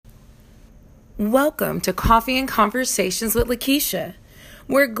Welcome to Coffee and Conversations with Lakeisha.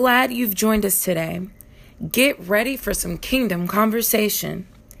 We're glad you've joined us today. Get ready for some kingdom conversation.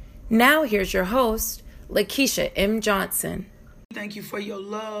 Now here's your host, Lakeisha M. Johnson. Thank you for your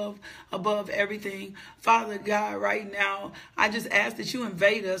love above everything. Father God, right now, I just ask that you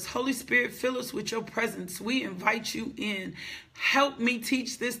invade us. Holy Spirit, fill us with your presence. We invite you in. Help me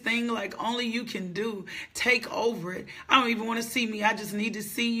teach this thing like only you can do. Take over it. I don't even want to see me. I just need to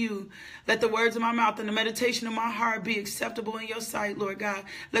see you. Let the words of my mouth and the meditation of my heart be acceptable in your sight, Lord God.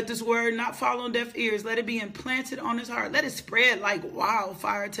 Let this word not fall on deaf ears. Let it be implanted on his heart. Let it spread like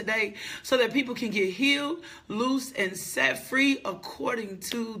wildfire today so that people can get healed, loose, and set free according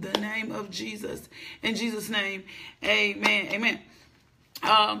to the name of Jesus. In Jesus' name, amen. Amen.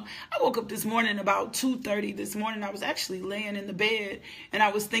 I woke up this morning about 2:30 this morning. I was actually laying in the bed and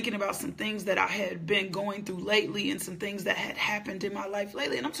I was thinking about some things that I had been going through lately and some things that had happened in my life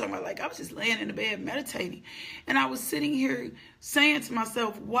lately. And I'm talking about, like, I was just laying in the bed meditating. And I was sitting here saying to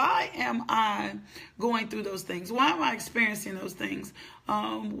myself, why am I going through those things? Why am I experiencing those things?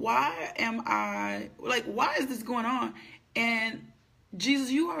 Why is this going on? And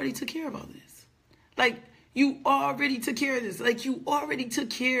Jesus, you already took care of all this. You already took care of this. You already took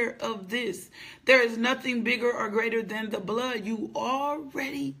care of this. There is nothing bigger or greater than the blood. You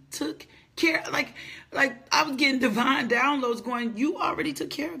already took care. I was getting divine downloads going, you already took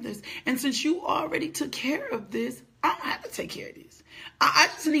care of this. And since you already took care of this, I don't have to take care of this. I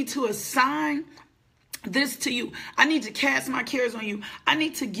just need to assign this to you. I need to cast my cares on you. I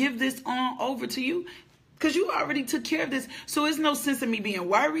need to give this on over to you. Because you already took care of this. So it's no sense of me being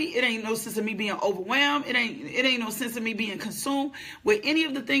worried. It ain't no sense of me being overwhelmed. It ain't no sense of me being consumed with any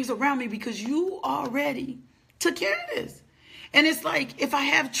of the things around me because you already took care of this. And it's like, if I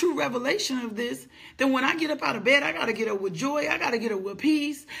have true revelation of this, then when I get up out of bed, I got to get up with joy. I got to get up with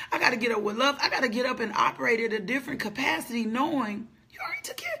peace. I got to get up with love. I got to get up and operate at a different capacity knowing you already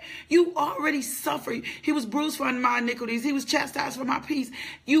took care. You already suffered. He was bruised for my iniquities. He was chastised for my peace.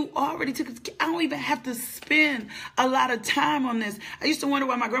 You already took it. I don't even have to spend a lot of time on this. I used to wonder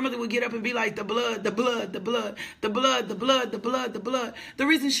why my grandmother would get up and be like, the blood, the blood, the blood, the blood, the blood, the blood, the blood. The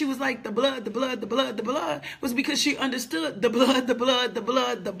reason she was like, the blood, the blood, the blood, the blood was because she understood the blood, the blood, the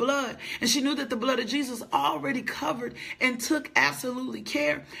blood, the blood. And she knew that the blood of Jesus already covered and took absolutely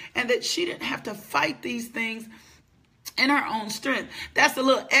care and that she didn't have to fight these things in her own strength. That's a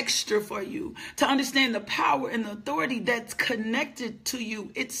little extra for you to understand the power and the authority that's connected to you.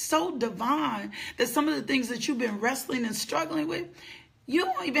 It's so divine that some of the things that you've been wrestling and struggling with, you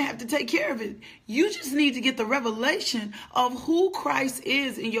don't even have to take care of it. You just need to get the revelation of who Christ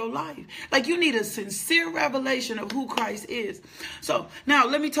is in your life. You need a sincere revelation of who Christ is. So now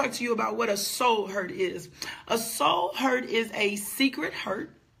let me talk to you about what a soul hurt is. A soul hurt is a secret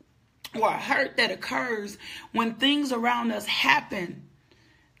hurt, or a hurt that occurs when things around us happen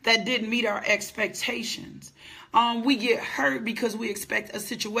that didn't meet our expectations. We get hurt because we expect a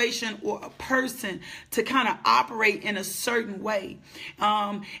situation or a person to kind of operate in a certain way.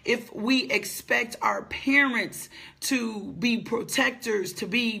 If we expect our parents to be protectors, to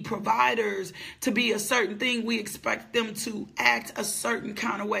be providers, to be a certain thing, we expect them to act a certain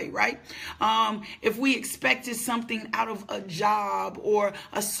kind of way, right? If we expected something out of a job or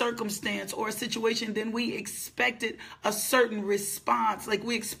a circumstance or a situation, then we expected a certain response.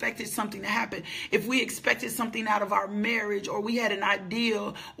 We expected something to happen. If we expected something out of our marriage, or we had an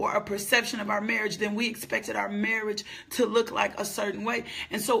ideal or a perception of our marriage, then we expected our marriage to look like a certain way.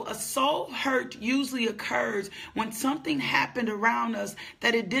 And so a soul hurt usually occurs when something happened around us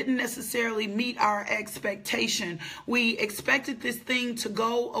that it didn't necessarily meet our expectation. We expected this thing to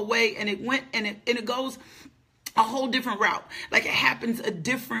go away, and it went, and it goes a whole different route. It happens a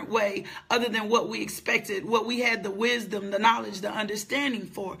different way other than what we expected, what we had the wisdom, the knowledge, the understanding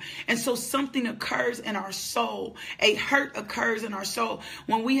for. And so something occurs in our soul. A hurt occurs in our soul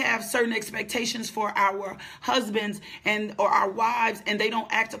when we have certain expectations for our husbands or our wives, and they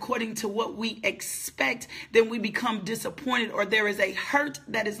don't act according to what we expect. Then we become disappointed, or there is a hurt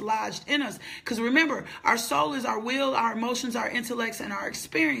that is lodged in us. Because remember, our soul is our will, our emotions, our intellects, and our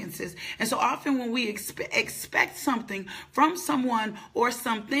experiences. And so often when we expect something from someone or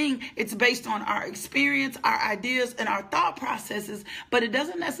something, it's based on our experience, our ideas, and our thought processes, but it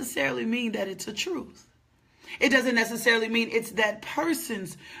doesn't necessarily mean that it's a truth. It doesn't necessarily mean it's that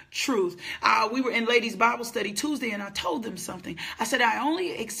person's truth. We were in ladies' Bible study Tuesday, and I told them something. I said, I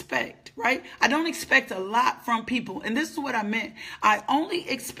only expect, right? I don't expect a lot from people. And this is what I meant. I only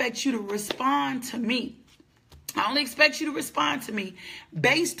expect you to respond to me. I only expect you to respond to me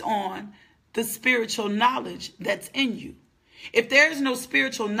based on the spiritual knowledge that's in you. If there is no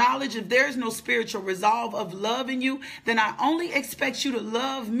spiritual knowledge, if there is no spiritual resolve of love in you, then I only expect you to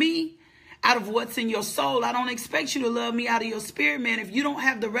love me out of what's in your soul. I don't expect you to love me out of your spirit, man. If you don't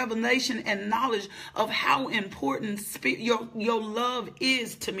have the revelation and knowledge of how important your love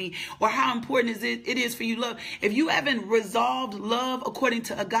is to me, or how important it is for you love. If you haven't resolved love according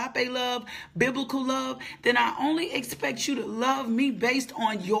to agape love, biblical love, then I only expect you to love me based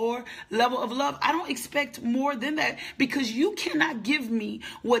on your level of love. I don't expect more than that, because you cannot give me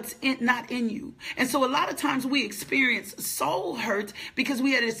what's not in you. And so a lot of times we experience soul hurt because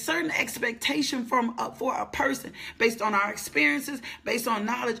we had a certain expectation for a person based on our experiences, based on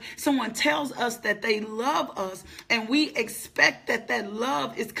knowledge. Someone tells us that they love us, and we expect that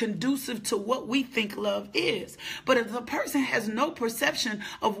love is conducive to what we think love is. But if the person has no perception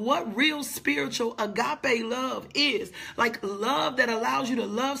of what real spiritual agape love is, like love that allows you to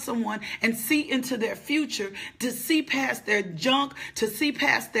love someone and see into their future, to see past their junk, to see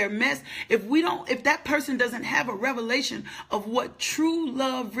past their mess, if that person doesn't have a revelation of what true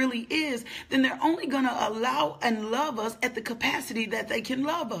love really is, then they're only going to allow and love us at the capacity that they can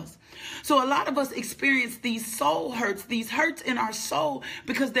love us. So a lot of us experience these soul hurts, these hurts in our soul,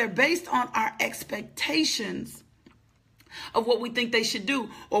 because they're based on our expectations of what we think they should do,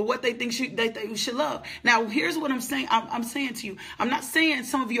 or what they think they should love. Now, here's what I'm saying. I'm saying to you, I'm not saying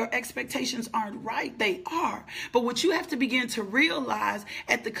some of your expectations aren't right. They are. But what you have to begin to realize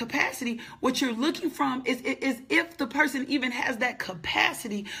at the capacity, what you're looking from is if the person even has that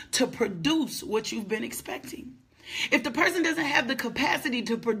capacity to produce what you've been expecting. If the person doesn't have the capacity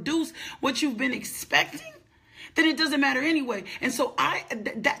to produce what you've been expecting, then it doesn't matter anyway. And so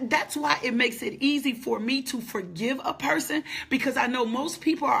that's why it makes it easy for me to forgive a person, because I know most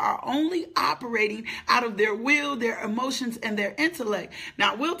people are only operating out of their will, their emotions, and their intellect.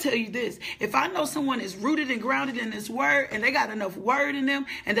 Now, I will tell you this. If I know someone is rooted and grounded in this word, and they got enough word in them,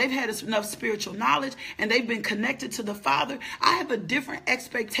 and they've had enough spiritual knowledge, and they've been connected to the Father, I have a different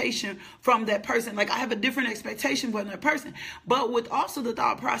expectation from that person. Like, I have a different expectation from that person, but with also the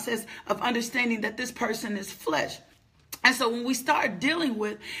thought process of understanding that this person is flesh. And so when we start dealing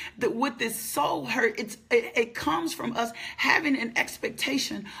with this soul hurt, it comes from us having an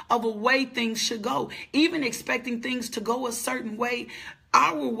expectation of a way things should go, even expecting things to go a certain way,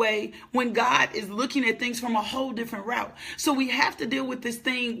 our way, when God is looking at things from a whole different route. So we have to deal with this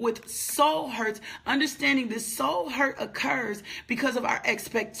thing with soul hurts, understanding this soul hurt occurs because of our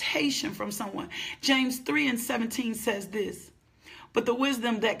expectation from someone. James 3:17 says this: but the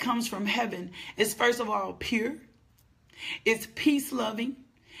wisdom that comes from heaven is first of all pure, it's peace-loving,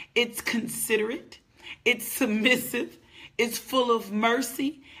 it's considerate, it's submissive, it's full of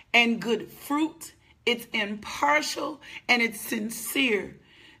mercy and good fruit, it's impartial, and it's sincere.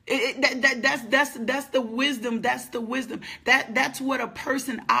 That's the wisdom. That's the wisdom. That's what a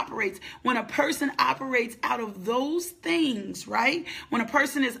person operates. When a person operates out of those things, right? When a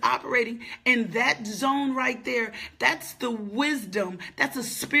person is operating in that zone right there, that's the wisdom. That's a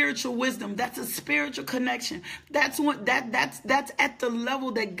spiritual wisdom. That's a spiritual connection. That's at the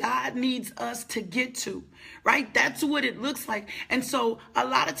level that God needs us to get to, right? That's what it looks like. And so a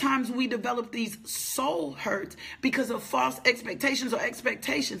lot of times we develop these soul hurts because of false expectations or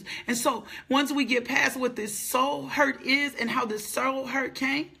expectations. And so once we get past what this soul hurt is and how this soul hurt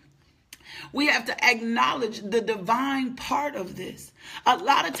came, we have to acknowledge the divine part of this. A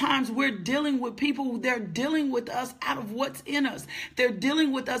lot of times we're dealing with people, they're dealing with us out of what's in us. They're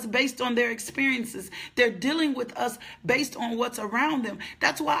dealing with us based on their experiences. They're dealing with us based on what's around them.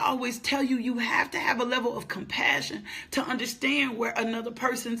 That's why I always tell you, you have to have a level of compassion to understand where another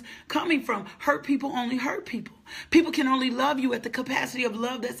person's coming from. Hurt people only hurt people. People can only love you at the capacity of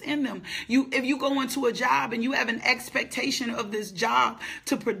love that's in them. If you go into a job and you have an expectation of this job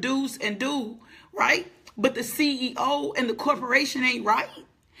to produce and do, right? But the CEO and the corporation ain't right,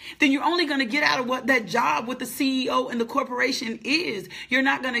 then you're only going to get out of what that job with the CEO and the corporation is. You're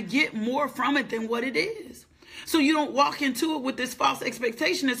not going to get more from it than what it is. So you don't walk into it with this false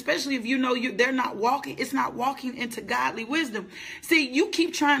expectation, especially if you know they're not walking. It's not walking into godly wisdom. See, you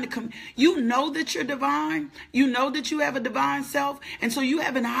keep trying to come. You know that you're divine. You know that you have a divine self. And so you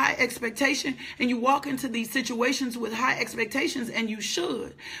have a high expectation, and you walk into these situations with high expectations, and you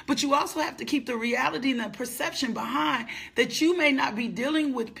should. But you also have to keep the reality and the perception behind that you may not be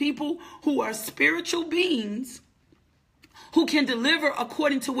dealing with people who are spiritual beings who can deliver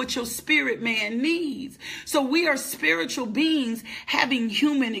according to what your spirit man needs. So we are spiritual beings having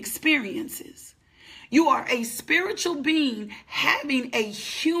human experiences. You are a spiritual being having a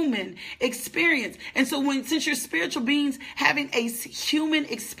human experience. And so since you're spiritual beings having a human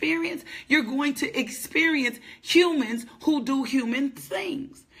experience, you're going to experience humans who do human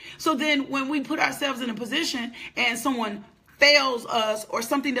things. So then when we put ourselves in a position and someone fails us, or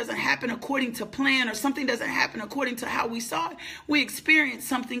something doesn't happen according to plan, or something doesn't happen according to how we saw it, we experience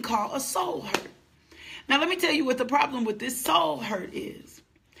something called a soul hurt. Now, let me tell you what the problem with this soul hurt is.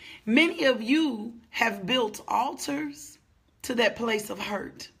 Many of you have built altars to that place of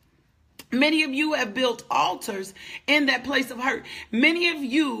hurt. Many of you have built altars in that place of hurt. Many of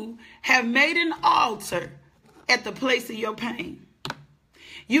you have made an altar at the place of your pain.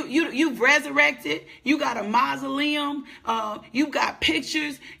 You've resurrected. You got a mausoleum. You got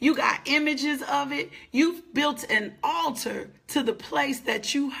pictures. You got images of it. You've built an altar to the place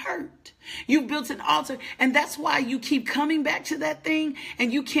that you hurt. You built an altar, and that's why you keep coming back to that thing,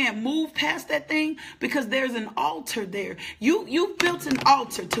 and you can't move past that thing, because there's an altar there. You built an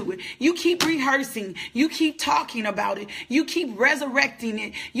altar to it. You keep rehearsing. You keep talking about it. You keep resurrecting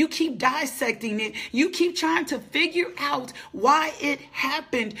it. You keep dissecting it. You keep trying to figure out why it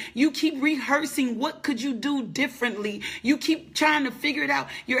happened. You keep rehearsing what could you do differently. You keep trying to figure it out.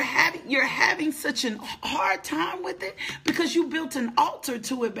 You're having such a hard time with it because you built an altar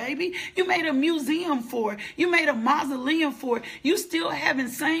to it, baby. You made a museum for it. You made a mausoleum for it. You still having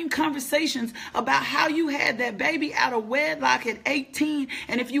same conversations about how you had that baby out of wedlock at 18.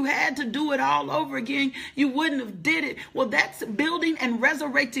 And if you had to do it all over again, you wouldn't have did it. Well, that's building and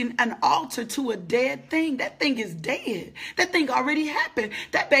resurrecting an altar to a dead thing. That thing is dead. That thing already happened.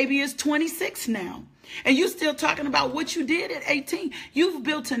 That baby is 26 now. And you still talking about what you did at 18. You've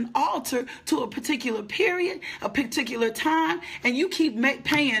built an altar to a particular period, a particular time, and you keep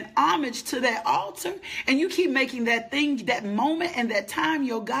paying homage to that altar, and you keep making that thing, that moment and that time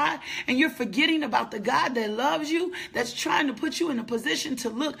your God, and you're forgetting about the God that loves you, that's trying to put you in a position to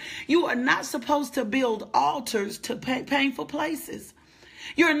look. You are not supposed to build altars to painful places.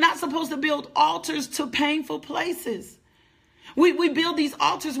 You're not supposed to build altars to painful places. We build these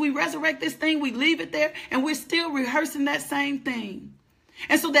altars, we resurrect this thing, we leave it there, and we're still rehearsing that same thing.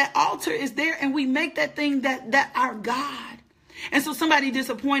 And so that altar is there, and we make that thing that our God. And so somebody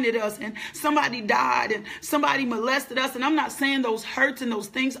disappointed us, and somebody died, and somebody molested us. And I'm not saying those hurts and those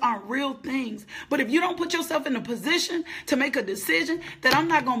things aren't real things. But if you don't put yourself in a position to make a decision that I'm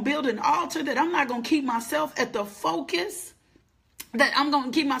not going to build an altar, that I'm not going to keep myself at the focus, that I'm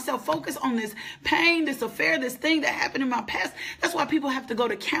going to keep myself focused on this pain, this affair, this thing that happened in my past. That's why people have to go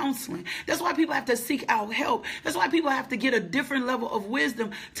to counseling. That's why people have to seek out help. That's why people have to get a different level of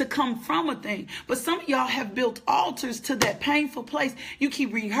wisdom to come from a thing. But some of y'all have built altars to that painful place. You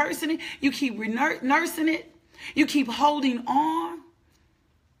keep rehearsing it. You keep nursing it. You keep holding on.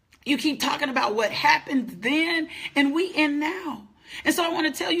 You keep talking about what happened then, and we in now. And so I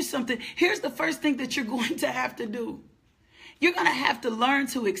want to tell you something. Here's the first thing that you're going to have to do. You're going to have to learn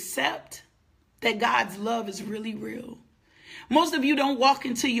to accept that God's love is really real. Most of you don't walk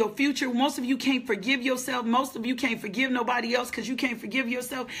into your future. Most of you can't forgive yourself. Most of you can't forgive nobody else because you can't forgive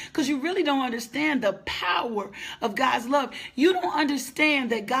yourself, because you really don't understand the power of God's love. You don't understand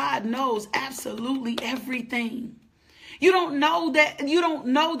that God knows absolutely everything. You don't know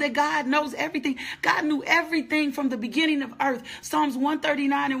that God knows everything. God knew everything from the beginning of earth. Psalms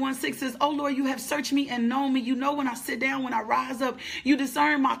 139 and 1:6 says, "Oh Lord, you have searched me and known me. You know when I sit down, when I rise up. You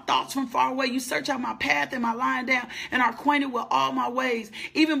discern my thoughts from far away. You search out my path and my lying down, and are acquainted with all my ways.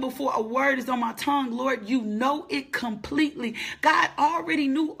 Even before a word is on my tongue, Lord, you know it completely." God already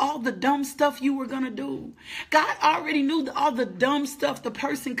knew all the dumb stuff you were going to do. God already knew all the dumb stuff the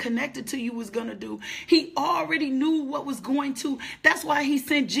person connected to you was going to do. He already knew what was going to. That's why he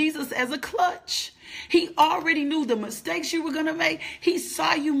sent Jesus as a clutch. He already knew the mistakes you were going to make. He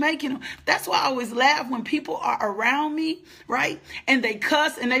saw you making them. That's why I always laugh when people are around me, right? And they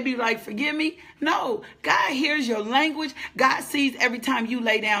cuss and they be like, "Forgive me." No, God hears your language. God sees every time you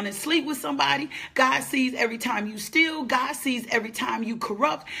lay down and sleep with somebody. God sees every time you steal. God sees every time you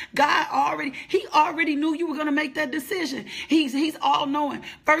corrupt. He already knew you were going to make that decision. He's all knowing.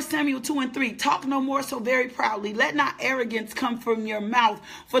 1 Samuel 2 and 3, "Talk no more so very proudly. Let not arrogance come from your mouth.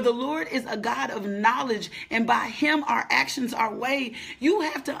 For the Lord is a God of knowledge, and by him our actions are weighed." You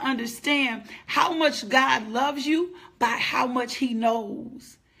have to understand how much God loves you by how much he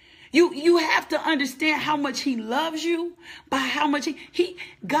knows. You have to understand how much he loves you by how much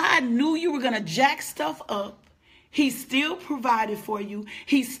God knew you were going to jack stuff up He still provided for you.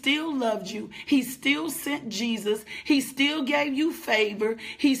 He still loved you. He still sent Jesus. He still gave you favor.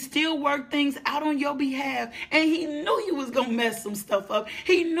 He still worked things out on your behalf. And he knew you was going to mess some stuff up.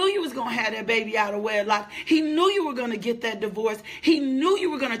 He knew you was going to have that baby out of wedlock. He knew you were going to get that divorce. He knew you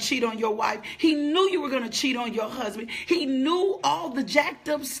were going to cheat on your wife. He knew you were going to cheat on your husband. He knew all the jacked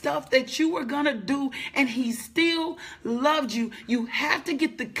up stuff that you were going to do. And he still loved you. You have to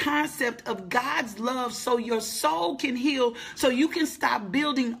get the concept of God's love so your soul can heal, so you can stop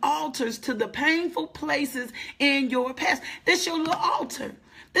building altars to the painful places in your past. That's your little altar.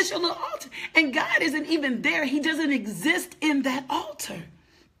 That's your little altar. And God isn't even there. He doesn't exist in that altar.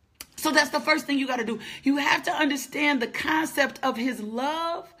 So that's the first thing you got to do. You have to understand the concept of his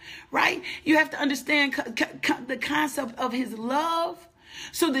love, right? You have to understand the concept of his love,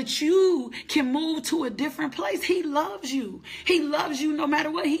 so that you can move to a different place. He loves you. He loves you no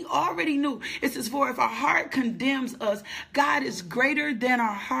matter what. He already knew. It says, for if our heart condemns us, God is greater than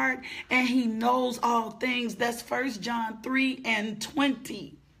our heart, and he knows all things. That's 1 John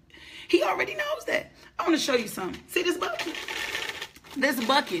 3:20. He already knows that. I want to show you something. See this bucket? This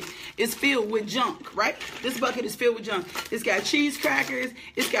bucket is filled with junk, right? This bucket is filled with junk. It's got cheese crackers.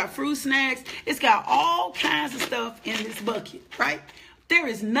 It's got fruit snacks. It's got all kinds of stuff in this bucket, right? There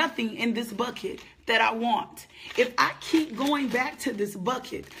is nothing in this bucket that I want. If I keep going back to this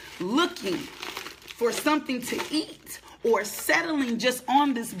bucket looking for something to eat or settling just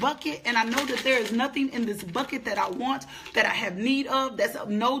on this bucket, and I know that there is nothing in this bucket that I want, that I have need of, that's of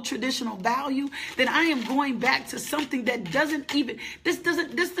no traditional value, then I am going back to something that doesn't even, this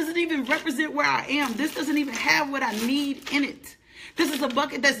doesn't even represent where I am. This doesn't even have what I need in it. This is a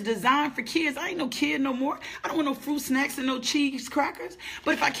bucket that's designed for kids. I ain't no kid no more. I don't want no fruit snacks and no cheese crackers.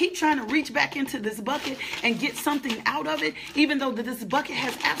 But if I keep trying to reach back into this bucket and get something out of it, even though this bucket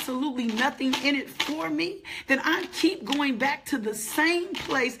has absolutely nothing in it for me, then I keep going back to the same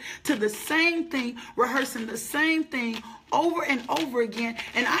place, to the same thing, rehearsing the same thing over and over again.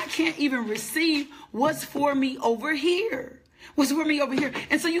 And I can't even receive what's for me over here. What's for me over here.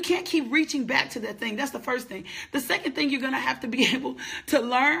 And so you can't keep reaching back to that thing. That's the first thing. The second thing you're going to have to be able to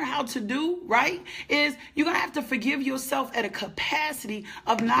learn how to do, right, is you're going to have to forgive yourself at a capacity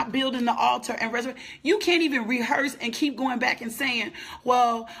of not building the altar and resurrect. You can't even rehearse and keep going back and saying,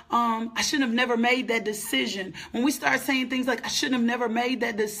 well, I shouldn't have never made that decision. When we start saying things like, I shouldn't have never made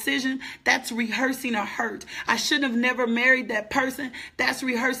that decision, that's rehearsing a hurt. I shouldn't have never married that person. That's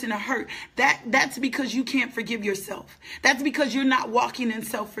rehearsing a hurt. That's because you can't forgive yourself. That's because you're not walking in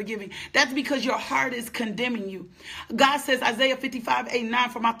self-forgiving. That's because your heart is condemning you. God says, Isaiah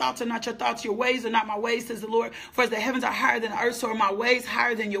 55:8-9, for my thoughts are not your thoughts, your ways are not my ways, says the Lord. For as the heavens are higher than the earth, so are my ways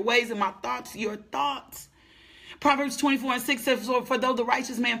higher than your ways, and my thoughts your thoughts. Proverbs 24:6 says, for though the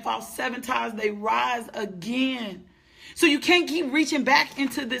righteous man falls 7 times, they rise again. So you can't keep reaching back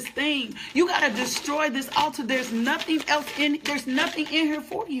into this thing. You got to destroy this altar. There's nothing else there's nothing in here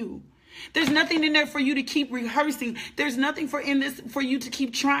for you. There's nothing in there for you to keep rehearsing. There's nothing for you to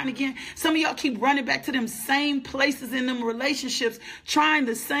keep trying again. Some of y'all keep running back to them same places in them relationships, trying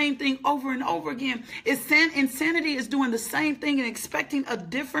the same thing over and over again. Insanity is doing the same thing and expecting a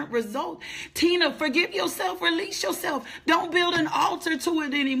different result. Tina, forgive yourself, release yourself. Don't build an altar to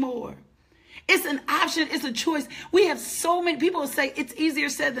it anymore. It's an option. It's a choice. We have so many people say it's easier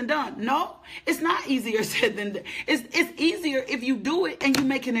said than done. No, it's not easier said than done. It's easier if you do it and you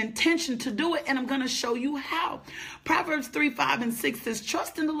make an intention to do it. And I'm going to show you how. Proverbs 3:5-6 says,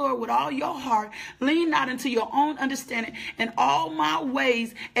 trust in the Lord with all your heart. Lean not into your own understanding. In all my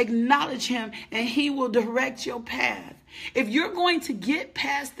ways, acknowledge him, and he will direct your path. If you're going to get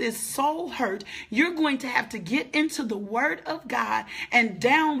past this soul hurt, you're going to have to get into the Word of God and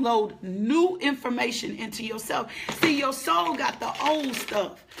download new information into yourself. See, your soul got the old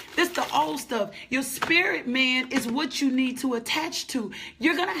stuff. This the old stuff. Your spirit, man, is what you need to attach to.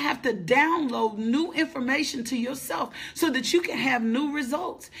 You're going to have to download new information to yourself so that you can have new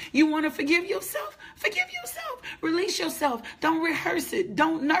results. You want to forgive yourself? Forgive yourself. Release yourself. Don't rehearse it.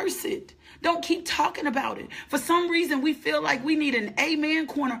 Don't nurse it. Don't keep talking about it. For some reason, we feel like we need an amen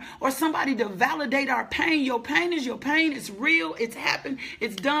corner or somebody to validate our pain. Your pain is your pain. It's real. It's happened.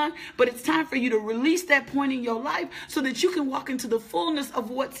 It's done. But it's time for you to release that point in your life so that you can walk into the fullness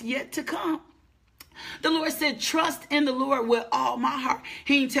of what's yet to come. The Lord said, trust in the Lord with all my heart.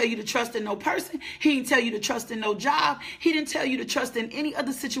 He didn't tell you to trust in no person. He didn't tell you to trust in no job. He didn't tell you to trust in any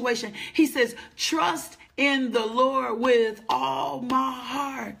other situation. He says, trust in the Lord with all my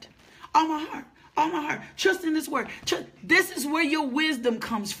heart. All my heart. All my heart. Trust in this word. This is where your wisdom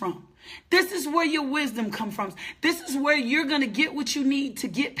comes from. This is where your wisdom comes from. This is where you're going to get what you need to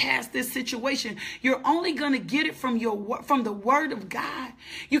get past this situation. You're only going to get it from the word of God.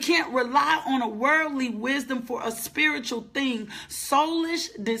 You can't rely on a worldly wisdom for a spiritual thing. Soulish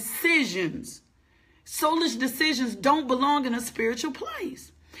decisions don't belong in a spiritual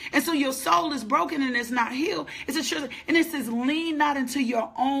place. And so your soul is broken and it's not healed. It's a truth. And it says, lean not into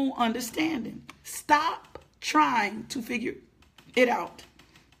your own understanding. Stop trying to figure it out.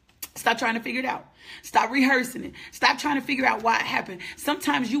 Stop trying to figure it out. Stop rehearsing it. Stop trying to figure out why it happened.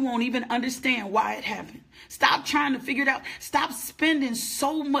 Sometimes you won't even understand why it happened. Stop trying to figure it out. Stop spending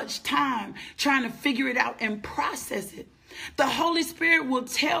so much time trying to figure it out and process it. The Holy Spirit will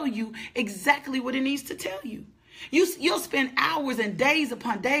tell you exactly what it needs to tell you. You'll spend hours and days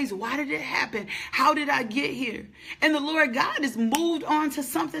upon days. Why did it happen? How did I get here? And the Lord God is moved on to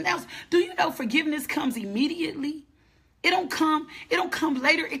something else. Do you know forgiveness comes immediately? It don't come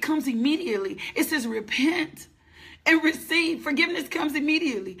later. It comes immediately. It says repent and receive. Forgiveness comes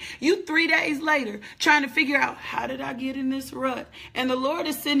immediately. You 3 days later trying to figure out, how did I get in this rut? And the Lord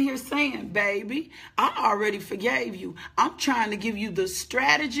is sitting here saying, baby, I already forgave you. I'm trying to give you the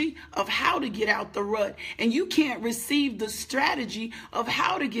strategy of how to get out the rut. And you can't receive the strategy of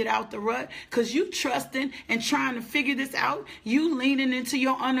how to get out the rut because you trusting and trying to figure this out. You leaning into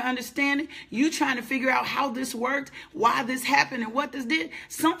your understanding. You trying to figure out how this worked, why this happened, and what this did.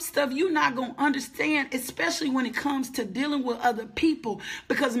 Some stuff you're not going to understand, especially when it comes to dealing with other people,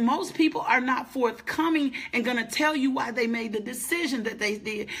 because most people are not forthcoming and going to tell you why they made the decision that they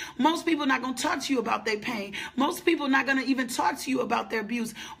did. Most people are not going to talk to you about their pain. Most people are not going to even talk to you about their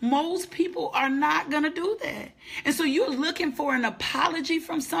abuse. Most people are not going to do that. And so you're looking for an apology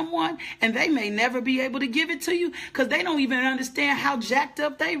from someone, and they may never be able to give it to you because they don't even understand how jacked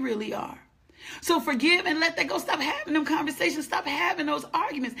up they really are. So forgive and let that go. Stop having them conversations. Stop having those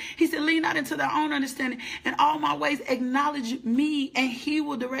arguments. He said, lean not into their own understanding. In all my ways, acknowledge me, and he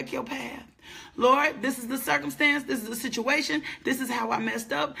will direct your path. Lord, this is the circumstance. This is the situation. This is how I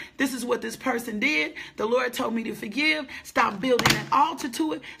messed up. This is what this person did. The Lord told me to forgive. Stop building an altar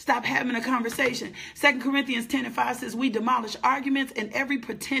to it. Stop having a conversation. 2 Corinthians 10:5 says, we demolish arguments and every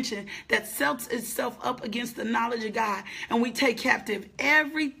pretension that sets itself up against the knowledge of God. And we take captive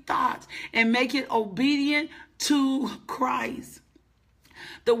every thought and make it obedient to Christ.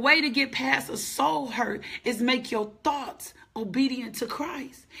 The way to get past a soul hurt is make your thoughts obedient to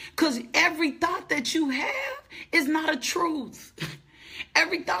Christ. Because every thought that you have is not a truth.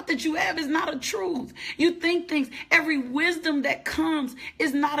 Every thought that you have is not a truth. You think things. Every wisdom that comes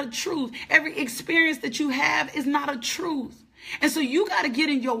is not a truth. Every experience that you have is not a truth. And so you got to get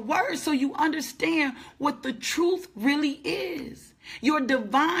in your word so you understand what the truth really is. Your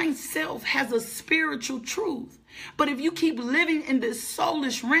divine self has a spiritual truth. But if you keep living in this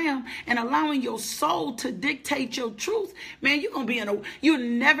soulish realm and allowing your soul to dictate your truth, man, you're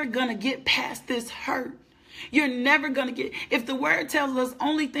never going to get past this hurt. You're never going to get, if the word tells us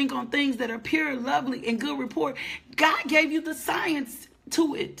only think on things that are pure, lovely, and good report, God gave you the science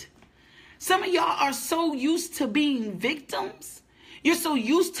to it. Some of y'all are so used to being victims. You're so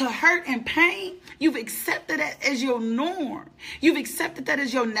used to hurt and pain. You've accepted that as your norm. You've accepted that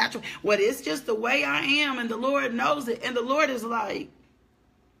as your natural. Well, it's just the way I am, and the Lord knows it. And the Lord is like,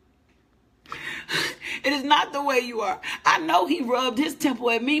 it is not the way you are. I know he rubbed his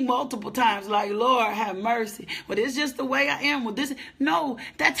temple at me multiple times, like, Lord, have mercy. But it's just the way I am with this. No,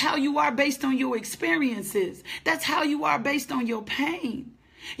 that's how you are based on your experiences. That's how you are based on your pain.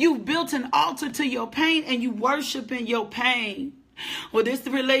 You've built an altar to your pain, and you worship in your pain. Well, this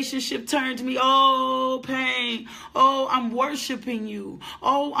relationship turned to me. Oh, pain. Oh, I'm worshiping you.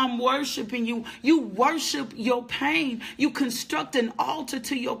 Oh, I'm worshiping you. You worship your pain. You construct an altar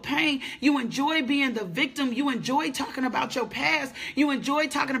to your pain. You enjoy being the victim. You enjoy talking about your past. You enjoy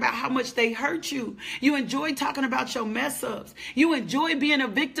talking about how much they hurt you. You enjoy talking about your mess ups. You enjoy being a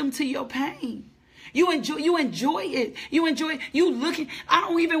victim to your pain. You enjoy it. You looking. I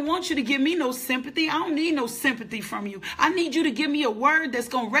don't even want you to give me no sympathy. I don't need no sympathy from you. I need you to give me a word that's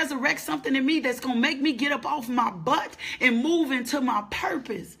going to resurrect something in me, that's going to make me get up off my butt and move into my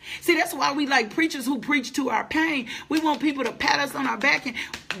purpose. See, that's why we like preachers who preach to our pain. We want people to pat us on our back and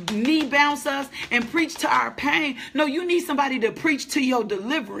knee bounce us and preach to our pain. No, you need somebody to preach to your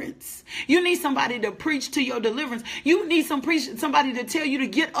deliverance. You need somebody to preach to your deliverance. You need somebody to tell you to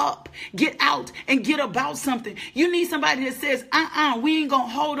get up, get out, and get about something. You need somebody that says, we ain't gonna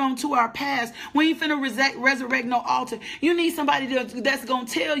hold on to our past. We ain't finna resurrect no altar. You need somebody that's gonna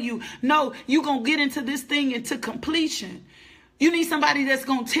tell you, no, you gonna get into this thing into completion. You need somebody that's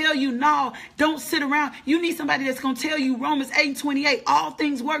going to tell you, no, don't sit around. You need somebody that's going to tell you Romans 8:28, all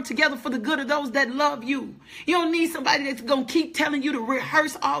things work together for the good of those that love you. You don't need somebody that's going to keep telling you to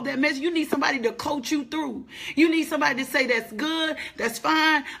rehearse all that mess. You need somebody to coach you through. You need somebody to say, that's good, that's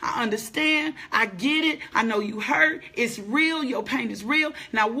fine, I understand, I get it, I know you hurt, it's real, your pain is real.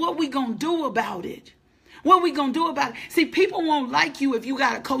 Now what we going to do about it? What are we going to do about it? See, people won't like you if you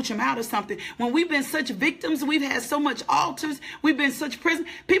got to coach them out of something. When we've been such victims, we've had so much altars, we've been such prison,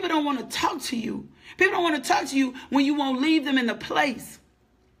 people don't want to talk to you. People don't want to talk to you when you won't leave them in the place.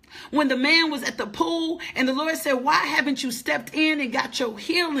 When the man was at the pool and the Lord said, why haven't you stepped in and got your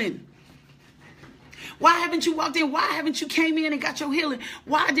healing? Why haven't you walked in? Why haven't you came in and got your healing?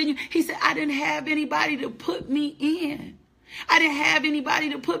 Why didn't you? He said, I didn't have anybody to put me in. I didn't have anybody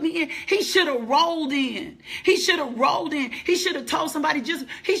to put me in. He should have rolled in. He should have rolled in. He should have told somebody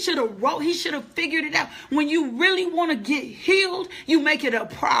he should have rolled. He should have figured it out. When you really want to get healed, you make it a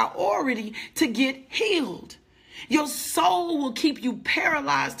priority to get healed. Your soul will keep you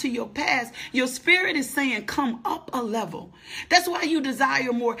paralyzed to your past. Your spirit is saying, come up a level. That's why you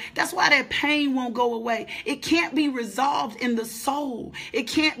desire more. That's why that pain won't go away. It can't be resolved in the soul. It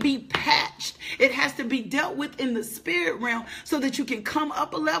can't be patched. It has to be dealt with in the spirit realm so that you can come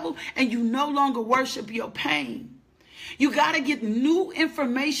up a level and you no longer worship your pain. You got to get new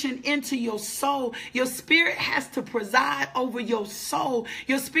information into your soul. Your spirit has to preside over your soul.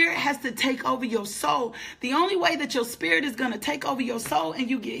 Your spirit has to take over your soul. The only way that your spirit is going to take over your soul and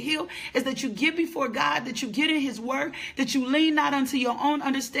you get healed is that you get before God, that you get in his word, that you lean not unto your own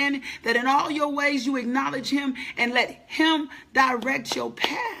understanding, that in all your ways you acknowledge him and let him direct your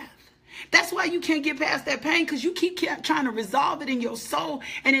path. That's why you can't get past that pain, because you keep trying to resolve it in your soul,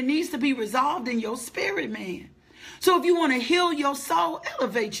 and it needs to be resolved in your spirit, man. So if you want to heal your soul,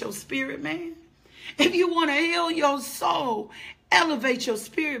 elevate your spirit, man. If you want to heal your soul, elevate your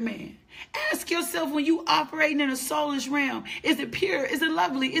spirit, man. Ask yourself, when you operating in a soulish realm, is it pure? Is it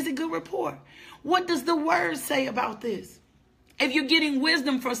lovely? Is it good rapport? What does the word say about this? If you're getting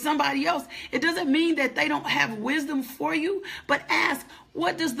wisdom from somebody else, it doesn't mean that they don't have wisdom for you, but ask,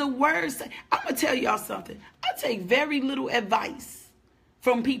 what does the word say? I'm going to tell y'all something. I take very little advice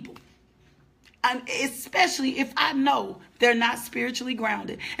from people. And especially if I know they're not spiritually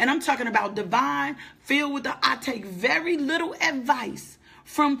grounded. And I'm talking about divine, filled with I take very little advice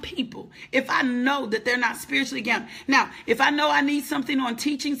from people if I know that they're not spiritually grounded. Now, if I know I need something on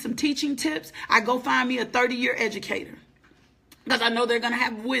teaching, some teaching tips, I go find me a 30-year educator, because I know they're going to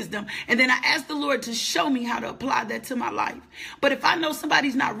have wisdom. And then I ask the Lord to show me how to apply that to my life. But if I know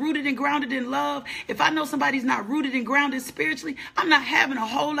somebody's not rooted and grounded in love, if I know somebody's not rooted and grounded spiritually, I'm not having a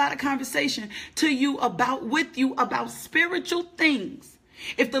whole lot of conversation with you about spiritual things.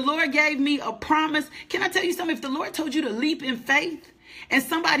 If the Lord gave me a promise, can I tell you something? If the Lord told you to leap in faith and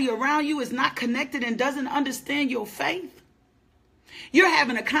somebody around you is not connected and doesn't understand your faith, you're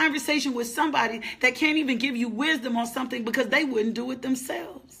having a conversation with somebody that can't even give you wisdom on something because they wouldn't do it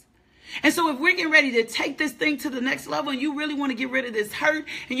themselves. And so if we're getting ready to take this thing to the next level, and you really want to get rid of this hurt,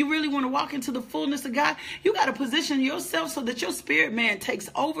 and you really want to walk into the fullness of God, you got to position yourself so that your spirit man takes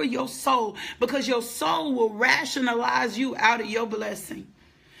over your soul, because your soul will rationalize you out of your blessing.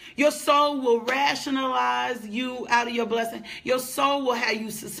 Your soul will rationalize you out of your blessing. Your soul will have you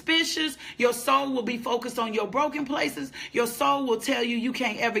suspicious. Your soul will be focused on your broken places. Your soul will tell you you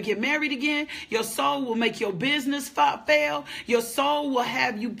can't ever get married again. Your soul will make your business fail. Your soul will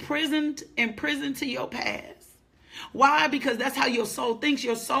have you imprisoned to your past. Why? Because that's how your soul thinks.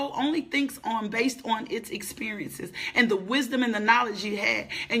 Your soul only thinks based on its experiences and the wisdom and the knowledge you had.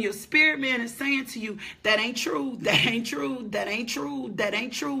 And your spirit man is saying to you, that ain't true, that ain't true, that ain't true, that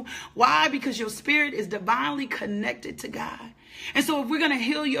ain't true. Why? Because your spirit is divinely connected to God. And so if we're going to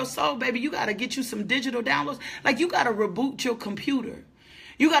heal your soul, baby, you got to get you some digital downloads. Like, you got to reboot your computer.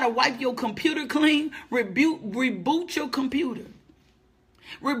 You got to wipe your computer clean, reboot your computer.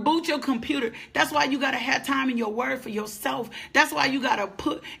 Reboot your computer. That's why you got to have time in your word for yourself. That's why you got to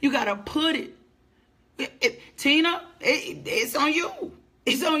put it. Tina, it's on you.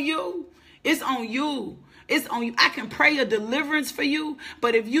 It's on you. It's on you. It's on you. I can pray a deliverance for you,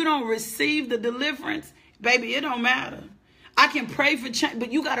 but if you don't receive the deliverance, baby, it don't matter. I can pray for change,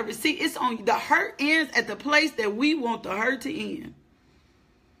 but you got to receive. It's on you. The hurt ends at the place that we want the hurt to end.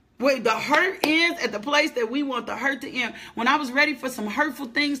 Wait, the hurt ends at the place that we want the hurt to end. When I was ready for some hurtful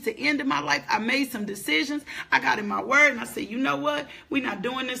things to end in my life, I made some decisions. I got in my word and I said, you know what? We're not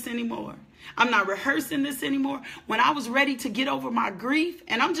doing this anymore. I'm not rehearsing this anymore. When I was ready to get over my grief,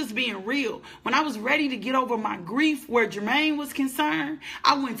 and I'm just being real, when I was ready to get over my grief where Jermaine was concerned,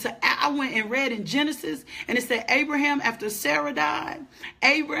 I went and read in Genesis, and it said Abraham, after Sarah died,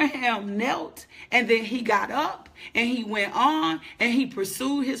 Abraham knelt, and then he got up, and he went on, and he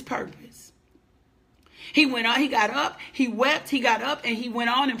pursued his purpose. He went on, he got up, he wept, he got up, and he went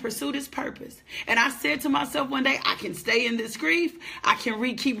on and pursued his purpose. And I said to myself one day, I can stay in this grief. I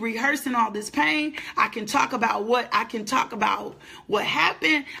can keep rehearsing all this pain. I can talk about what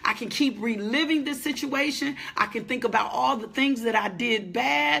happened. I can keep reliving this situation. I can think about all the things that I did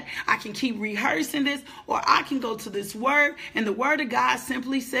bad. I can keep rehearsing this, or I can go to this word, and the word of God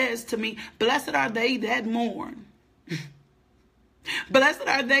simply says to me, blessed are they that mourn. Blessed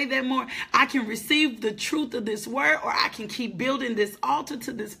are they that mourn. I can receive the truth of this word, or I can keep building this altar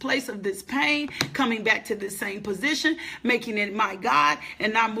to this place of this pain, coming back to this same position, making it my God,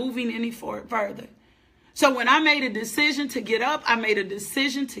 and not moving any further. So when I made a decision to get up, I made a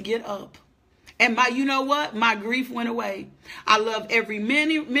decision to get up. And you know what? My grief went away. I love every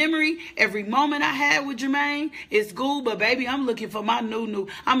memory, every moment I had with Jermaine. It's cool, but baby, I'm looking for my new.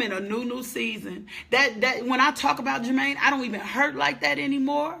 I'm in a new season. That when I talk about Jermaine, I don't even hurt like that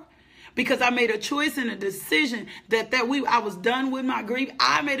anymore. Because I made a choice and a decision I was done with my grief.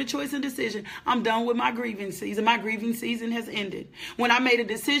 I made a choice and decision. I'm done with my grieving season. My grieving season has ended. When I made a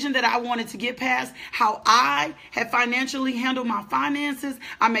decision that I wanted to get past how I had financially handled my finances,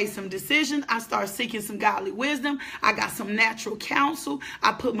 I made some decisions. I started seeking some godly wisdom. I got some natural counsel.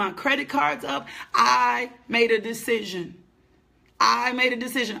 I put my credit cards up. I made a decision.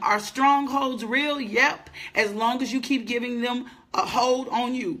 Are strongholds real? Yep. As long as you keep giving them a hold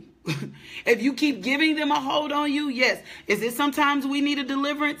on you. If you keep giving them a hold on you, yes. Is it sometimes we need a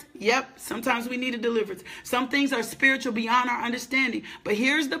deliverance? Yep, sometimes we need a deliverance. Some things are spiritual beyond our understanding. But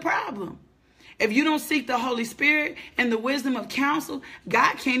here's the problem. If you don't seek the Holy Spirit and the wisdom of counsel,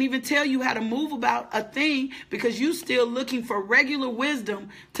 God can't even tell you how to move about a thing because you're still looking for regular wisdom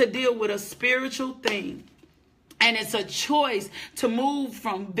to deal with a spiritual thing. And it's a choice to move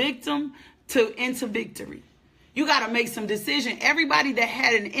from victim into victory. You got to make some decision. Everybody that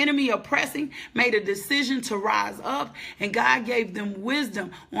had an enemy oppressing made a decision to rise up, and God gave them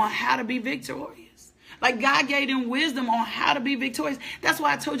wisdom on how to be victorious. Like God gave them wisdom on how to be victorious. That's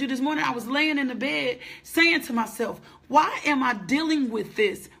why I told you this morning I was laying in the bed saying to myself, why am I dealing with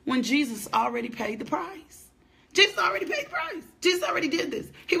this when Jesus already paid the price? Jesus already paid the price. Jesus already did this.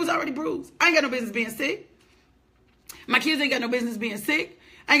 He was already bruised. I ain't got no business being sick. My kids ain't got no business being sick.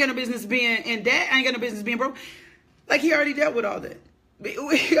 I ain't got no business being in debt. I ain't got no business being broke. Like he already dealt with all that.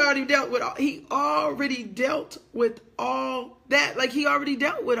 He already dealt with all that. Like he already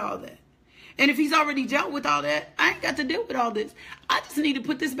dealt with all that. And if he's already dealt with all that, I ain't got to deal with all this. I just need to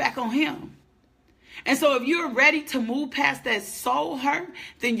put this back on him. And so if you're ready to move past that soul hurt,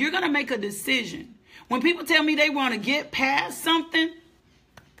 then you're going to make a decision. When people tell me they want to get past something,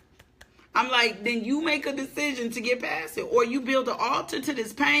 I'm like, then you make a decision to get past it. Or you build an altar to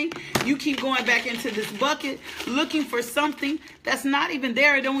this pain. You keep going back into this bucket looking for something that's not even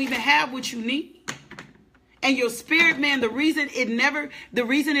there. It don't even have what you need. And your spirit, man, the reason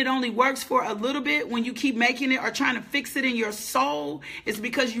it only works for a little bit when you keep making it or trying to fix it in your soul is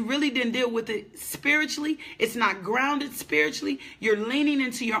because you really didn't deal with it spiritually. It's not grounded spiritually. You're leaning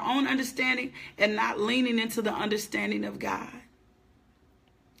into your own understanding and not leaning into the understanding of God.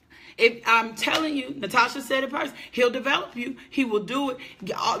 If I'm telling you, Natasha said it first, he'll develop you. He will do it.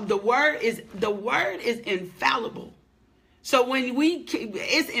 The word is infallible. So when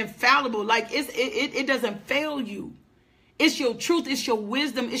it's infallible, like it doesn't fail you. It's your truth. It's your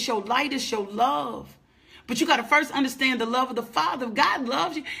wisdom. It's your light. It's your love. But you got to first understand the love of the Father. God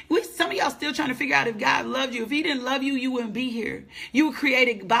loves you. Some of y'all still trying to figure out if God loved you. If he didn't love you, you wouldn't be here. You were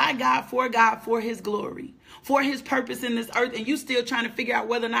created by God, for his glory, for his purpose in this earth. And you still trying to figure out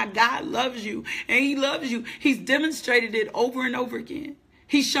whether or not God loves you. And he loves you. He's demonstrated it over and over again.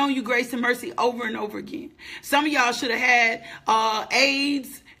 He's shown you grace and mercy over and over again. Some of y'all should have had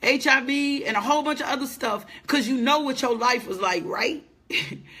AIDS, HIV, and a whole bunch of other stuff because you know what your life was like, right?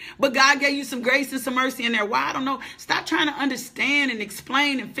 But God gave you some grace and some mercy in there. Why? I don't know. Stop trying to understand and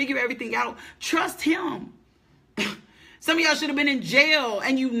explain and figure everything out. Trust him. Some of y'all should have been in jail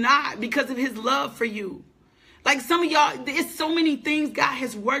and you not because of his love for you. Like some of y'all, it's so many things God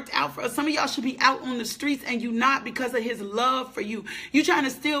has worked out for us. Some of y'all should be out on the streets and you not because of his love for you. You trying to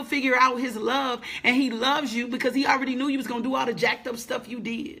still figure out his love, and he loves you because he already knew you was going to do all the jacked up stuff you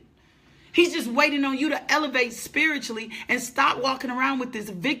did. He's just waiting on you to elevate spiritually and stop walking around with this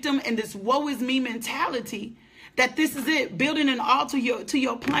victim and this woe is me mentality that this is it, building an altar to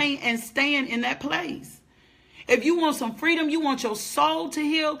your plane and staying in that place. If you want some freedom, you want your soul to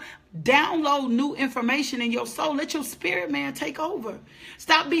heal, download new information in your soul. Let your spirit man take over.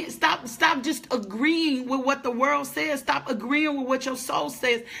 Stop just agreeing with what the world says. Stop agreeing with what your soul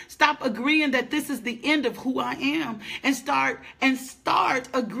says. Stop agreeing that this is the end of who I am, and start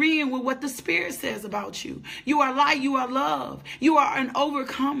agreeing with what the spirit says about you. You are light, you are love. You are an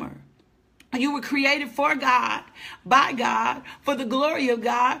overcomer. You were created for God, by God, for the glory of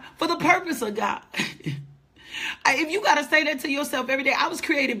God, for the purpose of God. If you got to say that to yourself every day, I was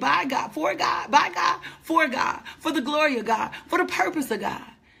created by God, for God, by God, for the glory of God, for the purpose of God.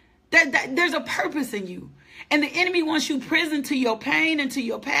 There's a purpose in you. And the enemy wants you prisoned to your pain and to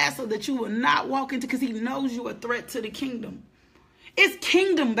your past so that you will not walk into, because he knows you're a threat to the kingdom. It's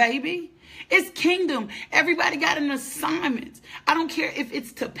kingdom, baby. It's kingdom. Everybody got an assignment. I don't care if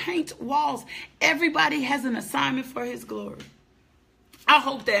it's to paint walls. Everybody has an assignment for his glory. I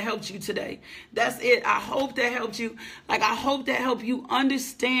hope that helped you today. That's it. I hope that helped you. I hope that helped you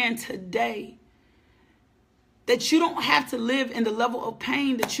understand today that you don't have to live in the level of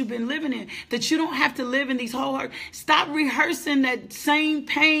pain that you've been living in, that you don't have to live in these whole hurt. Stop rehearsing that same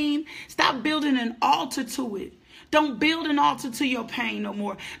pain. Stop building an altar to it. Don't build an altar to your pain no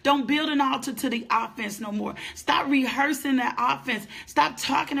more. Don't build an altar to the offense no more. Stop rehearsing that offense. Stop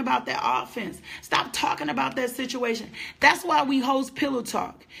talking about that offense. Stop talking about that situation. That's why we host Pillow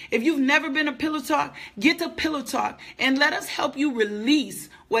Talk. If you've never been to Pillow Talk, get to Pillow Talk and let us help you release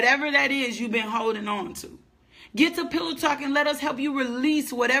whatever that is you've been holding on to. Get to Pillow Talk and let us help you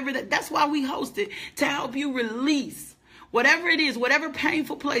release whatever that's why we host it, to help you release whatever it is, whatever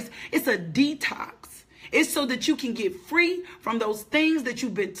painful place. It's a detox. It's so that you can get free from those things that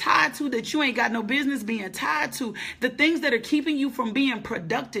you've been tied to, that you ain't got no business being tied to. The things that are keeping you from being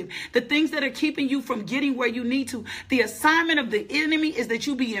productive. The things that are keeping you from getting where you need to. The assignment of the enemy is that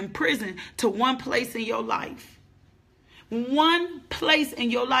you be imprisoned to one place in your life. One place in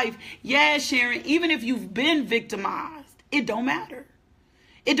your life. Yeah, Sharon, even if you've been victimized, it don't matter.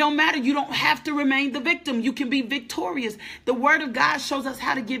 It don't matter. You don't have to remain the victim. You can be victorious. The word of God shows us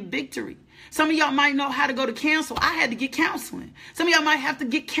how to get victory. Some of y'all might know how to go to counsel. I had to get counseling. Some of y'all might have to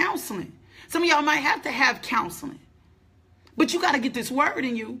get counseling. Some of y'all might have to have counseling. But you got to get this word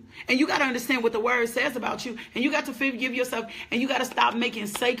in you. And you got to understand what the word says about you. And you got to forgive yourself. And you got to stop making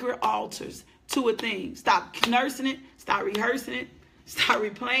sacred altars to a thing. Stop nursing it. Stop rehearsing it. Stop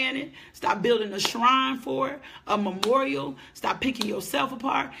replaying it. Stop building a shrine for it, a memorial. Stop picking yourself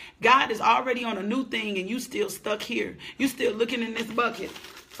apart. God is already on a new thing and you still stuck here. You still looking in this bucket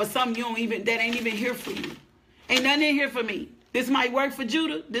for something that ain't even here for you. Ain't nothing in here for me. This might work for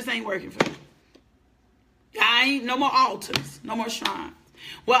Judah. This ain't working for me. I ain't no more altars, no more shrines.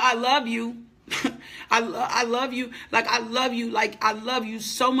 Well, I love you. I love you. I love you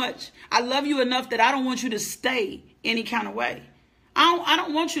so much. I love you enough that I don't want you to stay any kind of way. I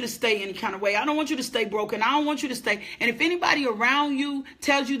don't want you to stay any kind of way. I don't want you to stay broken. I don't want you to stay. And if anybody around you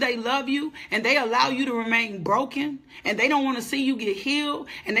tells you they love you and they allow you to remain broken and they don't want to see you get healed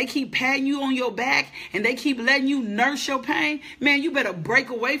and they keep patting you on your back and they keep letting you nurse your pain, man, you better break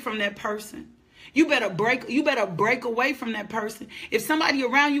away from that person. You better break away from that person. If somebody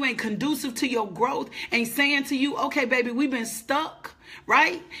around you ain't conducive to your growth, ain't saying to you, okay, baby, we've been stuck,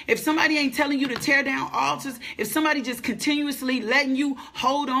 right? If somebody ain't telling you to tear down altars, if somebody just continuously letting you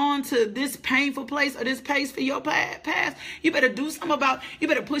hold on to this painful place or this place for your past, you better do something about, you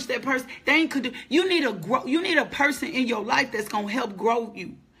better push that person. You need a person in your life that's going to help grow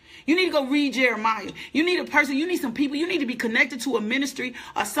you. You need to go read Jeremiah. You need a person. You need some people. You need to be connected to a ministry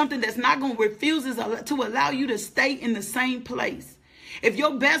or something that's not going to refuse to allow you to stay in the same place. If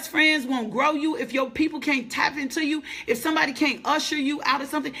your best friends won't grow you, if your people can't tap into you, if somebody can't usher you out of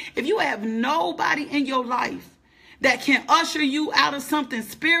something, if you have nobody in your life that can usher you out of something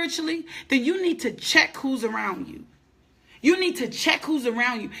spiritually, then you need to check who's around you. You need to check who's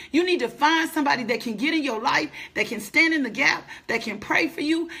around you. You need to find somebody that can get in your life, that can stand in the gap, that can pray for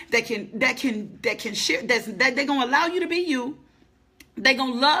you, that can share, that they're gonna allow you to be you. They're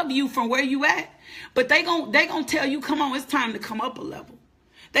gonna love you from where you at, but they gonna tell you, come on, it's time to come up a level.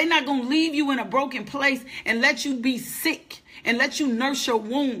 They're not gonna leave you in a broken place and let you be sick and let you nurse your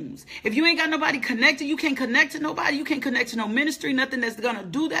wounds. If you ain't got nobody connected, you can't connect to nobody, you can't connect to no ministry, nothing that's gonna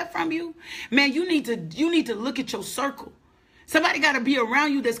do that from you. Man, you need to look at your circle. Somebody got to be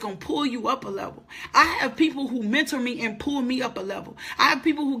around you that's going to pull you up a level. I have people who mentor me and pull me up a level. I have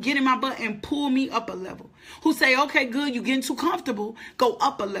people who get in my butt and pull me up a level. Who say, okay, good, you're getting too comfortable. Go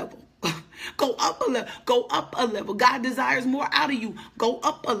up a level. Go up a level. Go up a level. God desires more out of you. Go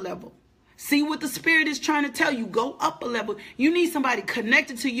up a level. See what the Spirit is trying to tell you. Go up a level. You need somebody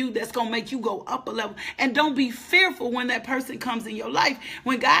connected to you that's going to make you go up a level. And don't be fearful when that person comes in your life.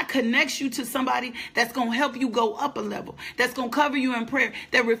 When God connects you to somebody that's going to help you go up a level, that's going to cover you in prayer,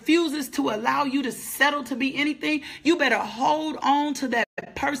 that refuses to allow you to settle to be anything, you better hold on to that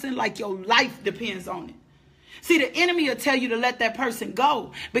person like your life depends on it. See, the enemy will tell you to let that person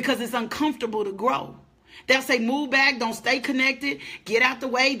go because it's uncomfortable to grow. They'll say, move back, don't stay connected, get out the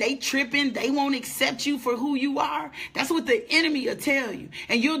way. They tripping, they won't accept you for who you are. That's what the enemy will tell you.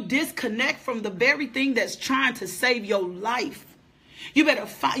 And you'll disconnect from the very thing that's trying to save your life. You better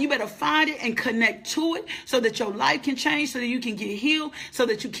find it and connect to it so that your life can change, so that you can get healed, so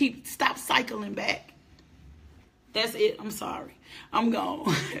that you stop cycling back. That's it. I'm sorry. I'm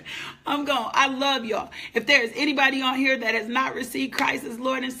gone. I'm gone. I love y'all. If there's anybody on here that has not received Christ as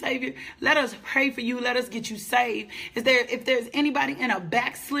Lord and Savior, let us pray for you. Let us get you saved. If there's anybody in a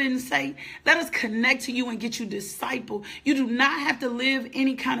backslidden state, let us connect to you and get you discipled. You do not have to live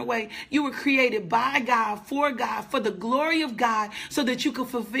any kind of way. You were created by God, for the glory of God, so that you can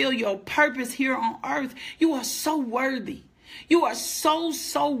fulfill your purpose here on earth. You are so worthy. You are so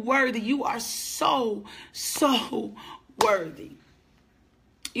worthy. You are so worthy.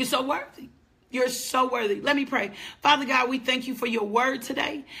 You're so worthy. You're so worthy. Let me pray. Father God, we thank you for your word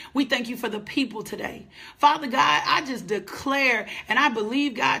today. We thank you for the people today. Father God, I just declare and I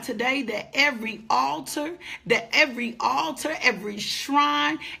believe, God, today that every altar, every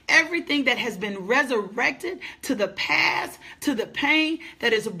shrine, everything that has been resurrected to the past, to the pain,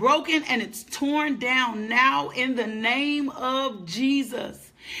 that is broken and it's torn down now in the name of Jesus.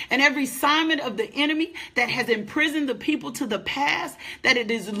 And every assignment of the enemy that has imprisoned the people to the past, that it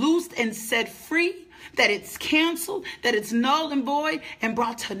is loosed and set free, that it's canceled, that it's null and void and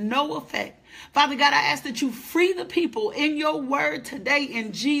brought to no effect. Father God, I ask that you free the people in your word today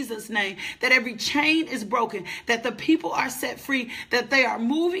in Jesus' name, that every chain is broken, that the people are set free, that they are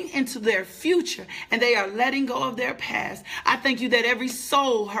moving into their future and they are letting go of their past. I thank you that every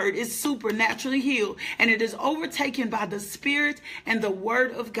soul hurt is supernaturally healed and it is overtaken by the Spirit and the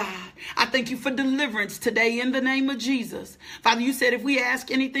word of God. I thank you for deliverance today in the name of Jesus. Father, you said if we ask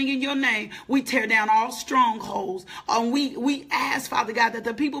anything in your name, we tear down all strongholds. We ask, Father God, that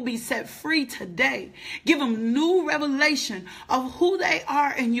the people be set free today. Give them new revelation of who they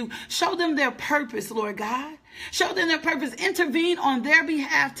are in you. Show them their purpose, Lord God. Show them their purpose. Intervene on their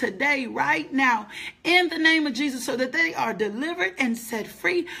behalf today, right now, in the name of Jesus, so that they are delivered and set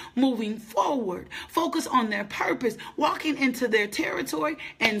free, moving forward. Focus on their purpose, walking into their territory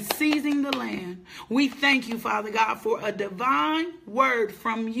and seizing the land. We thank you, Father God, for a divine word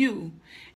from you.